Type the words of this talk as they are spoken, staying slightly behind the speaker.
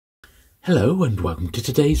Hello and welcome to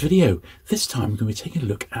today's video. This time I'm going to be taking a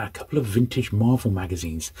look at a couple of vintage Marvel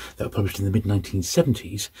magazines that were published in the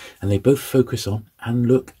mid-1970s, and they both focus on and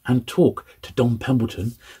look and talk to Don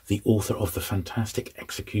Pendleton, the author of the fantastic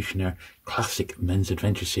Executioner classic men's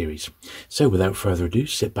adventure series. So without further ado,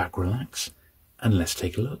 sit back, relax, and let's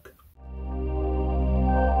take a look.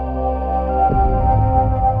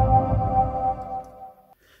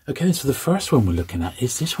 Okay, so the first one we're looking at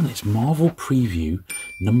is this one. It's Marvel Preview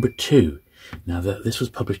number 2. Now, this was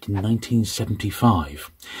published in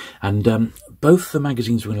 1975. And both the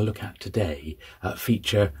magazines we're going to look at today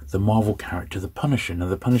feature the Marvel character, the Punisher. Now,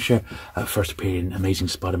 the Punisher first appeared in Amazing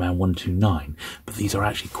Spider-Man 129, but these are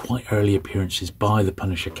actually quite early appearances by the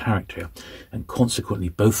Punisher character. And consequently,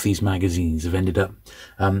 both these magazines have ended up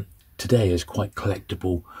today as quite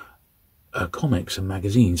collectible comics and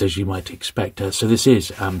magazines, as you might expect. So this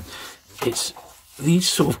is it's these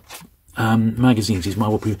sort of magazines, these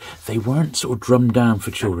Marvel Preview, they weren't sort of drummed down for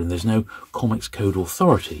children. There's no Comics Code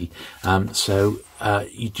Authority, so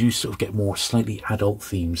you do sort of get more slightly adult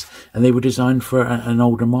themes, and they were designed for an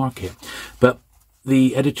older market. But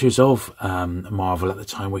the editors of Marvel at the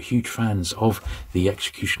time were huge fans of the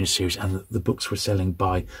Executioner series, and the books were selling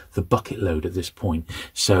by the bucket load at this point.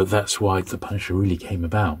 So that's why the Punisher really came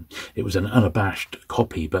about. It was an unabashed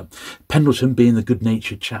copy, but Pendleton, being the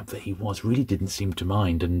good-natured chap that he was, really didn't seem to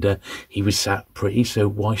mind, and he was sat pretty, so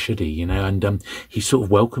why should he, you know? And he sort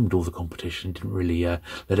of welcomed all the competition, didn't really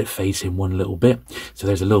let it faze him one little bit. So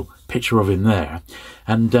there's a little picture of him there,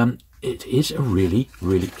 and it is a really,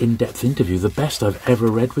 really in-depth interview, the best I've ever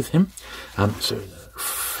read with him. So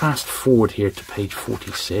fast forward here to page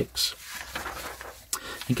 46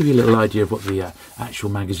 and give you a little idea of what the actual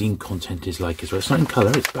magazine content is like as well. It's not in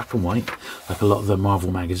colour, it's black and white, like a lot of the Marvel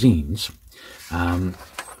magazines, but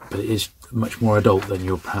it is much more adult than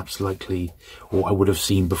you're perhaps likely, or I would have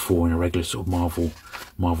seen before in a regular sort of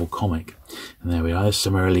Marvel comic. And there we are, there's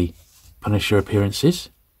some early Punisher appearances.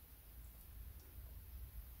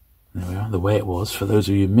 There we are, the way it was. For those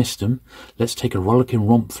of you who missed them, let's take a rollicking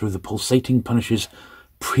romp through the pulsating Punisher's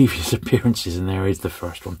previous appearances. And there is the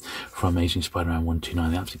first one from Amazing Spider-Man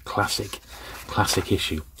 129, the absolute classic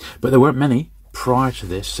issue. But there weren't many prior to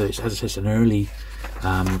this, so it's, as I said,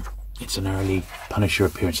 it's an early Punisher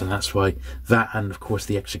appearance, and that's why that, and of course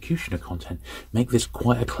the Executioner content, make this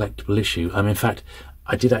quite a collectible issue. In fact,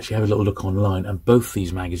 I did actually have a little look online, and both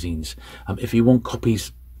these magazines, if you want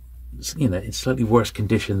copies, you know, in slightly worse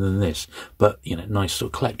condition than this, but, you know, nice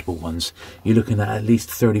sort of collectible ones, you're looking at least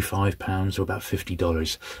 £35 or about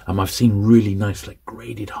 $50. I've seen really nice, like,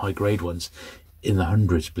 graded, high-grade ones in the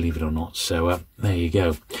hundreds, believe it or not. So there you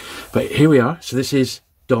go. But here we are. So this is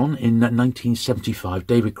Don in 1975.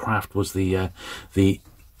 David Kraft was the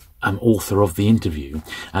author of the interview,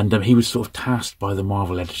 and he was sort of tasked by the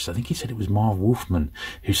Marvel editors. I think he said it was Marv Wolfman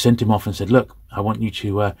who sent him off and said, look, I want you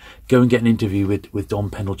to go and get an interview with Don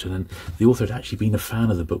Pendleton. And the author had actually been a fan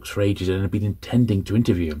of the books for ages and had been intending to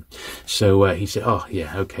interview him. So he said, oh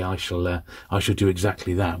yeah, okay, I shall do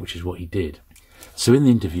exactly that, which is what he did. So in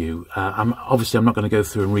the interview, I'm not going to go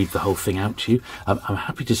through and read the whole thing out to you. I'm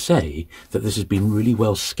happy to say that this has been really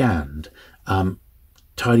well scanned,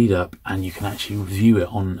 tidied up, and you can actually review it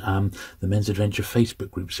on the Men's Adventure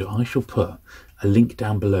Facebook group. So I shall put a link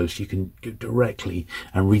down below so you can go directly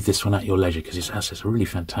and read this one at your leisure, because it's a really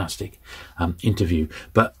fantastic interview.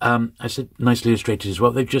 But I said nicely illustrated as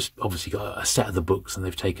well. They've just obviously got a set of the books, and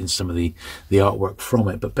they've taken some of the artwork from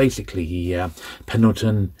it. But basically,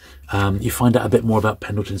 Pendleton, you find out a bit more about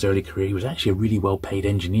Pendleton's early career. He was actually a really well-paid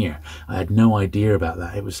engineer. I had no idea about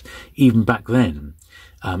that. It was even back then.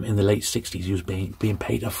 In the late 60s, he was being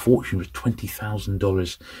paid a fortune, with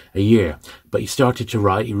 $20,000 a year. But he started to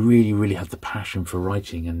write. He really, really had the passion for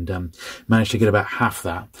writing, and managed to get about half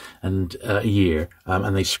that a year.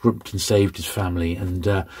 And they scrimped and saved his family, and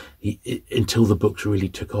until the books really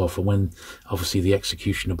took off. And when obviously the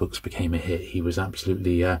Executioner books became a hit, he was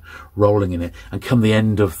absolutely rolling in it. And come the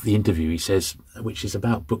end of the interview, he says, which is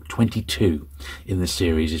about book 22 in the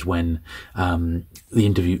series, is when the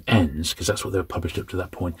interview ends, because that's what they were published up to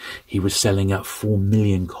that point. He was selling out 4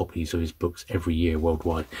 million copies of his books every year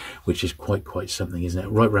worldwide, which is quite something, isn't it?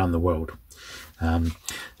 Right around the world.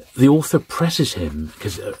 The author presses him,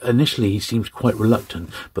 because initially he seems quite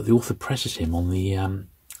reluctant, but the author presses him on the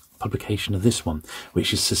publication of this one,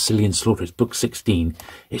 which is Sicilian Slaughter. It's book 16.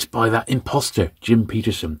 It's by that imposter, Jim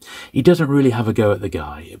Peterson. He doesn't really have a go at the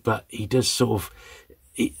guy, but he does sort of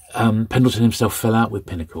Pendleton himself fell out with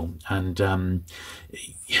Pinnacle, and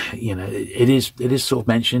you know, it is sort of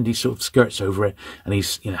mentioned. He sort of skirts over it, and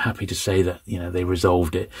he's, you know, happy to say that, you know, they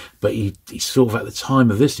resolved it. But he sort of, at the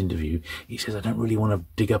time of this interview, he says, I don't really want to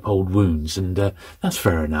dig up old wounds, and that's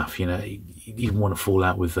fair enough. You know, he didn't want to fall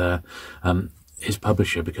out with his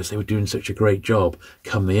publisher because they were doing such a great job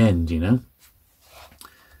come the end, you know.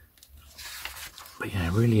 But yeah,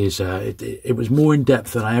 it really is. It was more in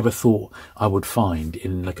depth than I ever thought I would find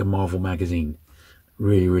in like a Marvel magazine.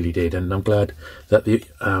 Really, really did, and I'm glad that the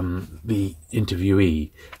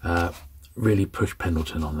interviewee really pushed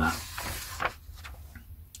Pendleton on that.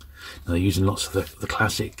 Now, they're using lots of the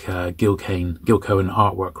classic Gil Cohen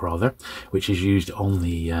artwork, rather, which is used on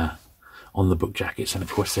the book jackets, and of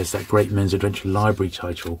course there's that great men's adventure library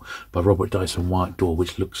title by Robert Dyson White Door,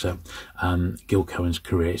 which looks at Gil Cohen's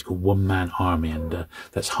career. It's called One Man Army, and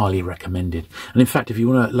that's highly recommended. And in fact, if you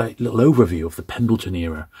want a little overview of the Pendleton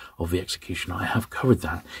era of the execution, I have covered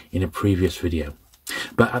that in a previous video.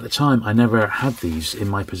 But at the time, I never had these in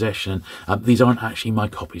my possession. These aren't actually my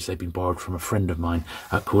copies. They've been borrowed from a friend of mine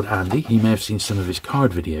called Andy. You may have seen some of his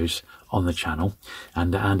card videos on the channel,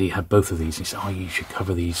 and Andy had both of these. He said, oh, you should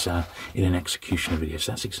cover these in an executioner video.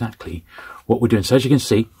 So that's exactly what we're doing. So as you can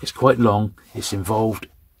see, it's quite long, it's involved,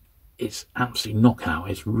 it's absolutely knockout.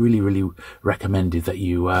 It's really, really recommended that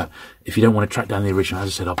you, if you don't want to track down the original, as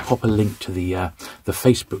I said, I'll pop a link to the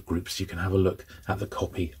Facebook group so you can have a look at the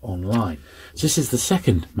copy online. So this is the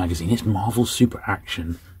second magazine. It's Marvel Super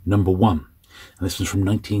Action #1. And this was from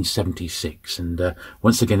 1976, and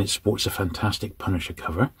once again it sports a fantastic Punisher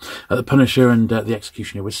cover. The Punisher and the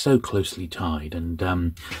Executioner were so closely tied,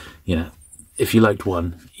 and you know, if you liked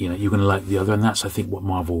one, you know, you're going to like the other, and that's, I think, what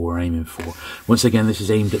Marvel were aiming for. Once again, this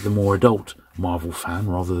is aimed at the more adult Marvel fan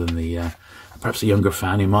rather than the perhaps a younger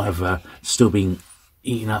fan who might have still been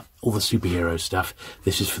eating up all the superhero stuff.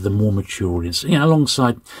 This is for the more mature audience, you know,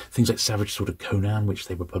 alongside things like Savage Sword of Conan, which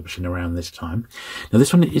they were publishing around this time. Now,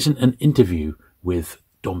 this one isn't an interview with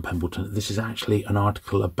Don Pendleton. This is actually an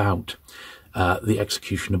article about the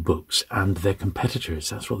Executioner books and their competitors.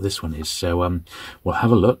 That's what this one is. So we'll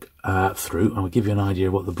have a look through, and we'll give you an idea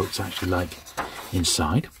of what the book's actually like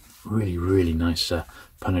inside. Really, really nice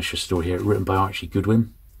Punisher story here, written by Archie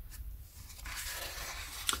Goodwin,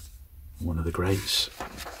 one of the greats.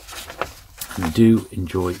 And I do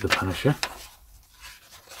enjoy the Punisher,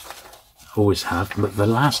 always have, but the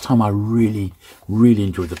last time I really, really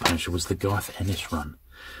enjoyed the Punisher was the Garth Ennis run.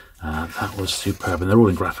 That was superb, and they're all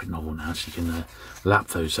in graphic novel now, so you can lap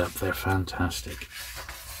those up. They're fantastic,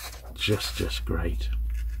 just great.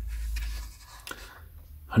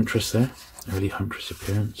 Huntress there, early Huntress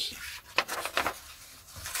appearance.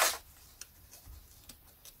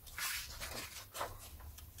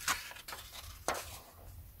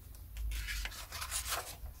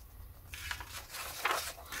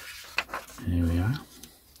 Here we are.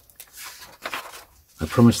 I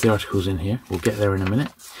promised the article's in here. We'll get there in a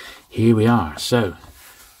minute. Here we are. So,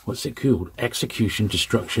 what's it called? Execution,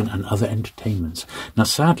 Destruction, and Other Entertainments. Now,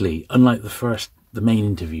 sadly, unlike the main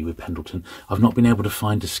interview with Pendleton, I've not been able to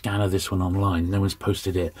find a scan of this one online. No one's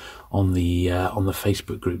posted it on the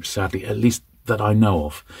Facebook group, sadly, at least that I know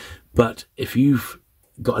of. But if you've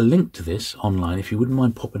got a link to this online, if you wouldn't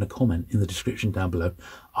mind popping a comment in the description down below,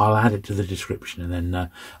 I'll add it to the description, and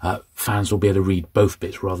then fans will be able to read both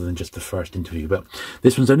bits rather than just the first interview. But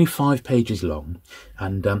this one's only 5 pages long,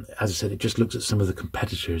 and as I said, it just looks at some of the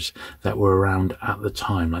competitors that were around at the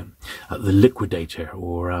time, like the Liquidator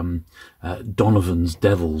or Donovan's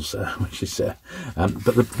Devils, which is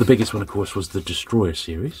but the biggest one, of course, was the Destroyer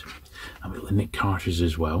series, and we've got the Nick Carters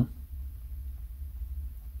as well.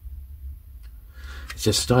 It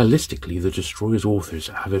says, stylistically, the Destroyer's authors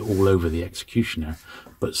have it all over the Executioner,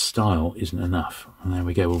 but style isn't enough. And there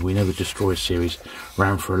we go. Well, we know the Destroyer series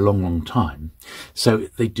ran for a long, long time. So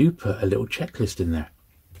they do put a little checklist in there.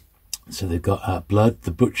 So they've got Blood,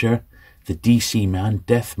 the Butcher, the DC Man,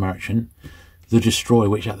 Death Merchant, the Destroyer,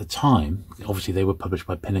 which at the time, obviously they were published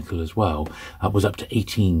by Pinnacle as well, was up to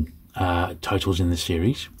 18 titles in the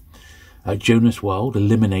series. Jonas Wild,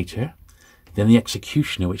 Eliminator. Then the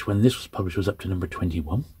Executioner, which when this was published was up to number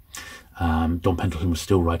 21. Don Pendleton was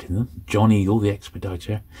still writing them. John Eagle, the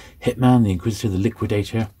Expediter. Hitman, the Inquisitor, the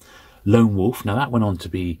Liquidator. Lone Wolf. Now that went on to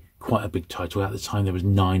be quite a big title. At the time there was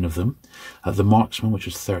 9 of them. The Marksman, which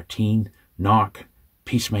was 13. Narc,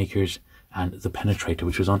 Peacemakers, and the Penetrator,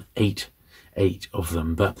 which was on 8 of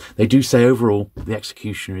them. But they do say overall the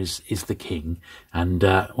Executioner is the king. And,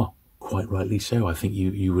 well, quite rightly so. I think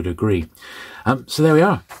you would agree. So there we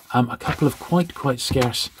are. A couple of quite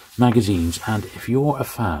scarce magazines, and if you're a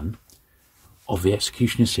fan of the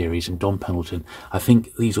Executioner series and Don Pendleton. I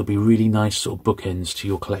think these will be really nice sort of bookends to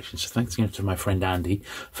your collection. So thanks again to my friend Andy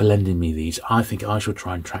for lending me these. I think I shall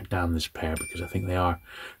try and track down this pair because I think they are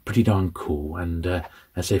pretty darn cool. And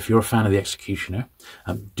I say, if you're a fan of the Executioner,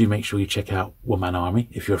 do make sure you check out One Man Army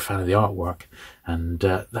if you're a fan of the artwork, and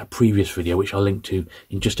that previous video, which I'll link to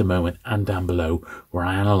in just a moment and down below, where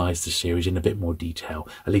I analysed the series in a bit more detail,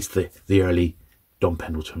 at least the early Don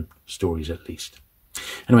Pendleton stories at least.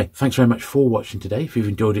 Anyway, thanks very much for watching today. If you've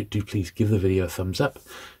enjoyed it, do please give the video a thumbs up.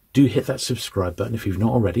 Do hit that subscribe button if you've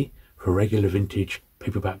not already for regular vintage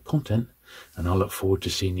paperback content, and I'll look forward to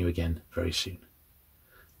seeing you again very soon.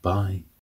 Bye.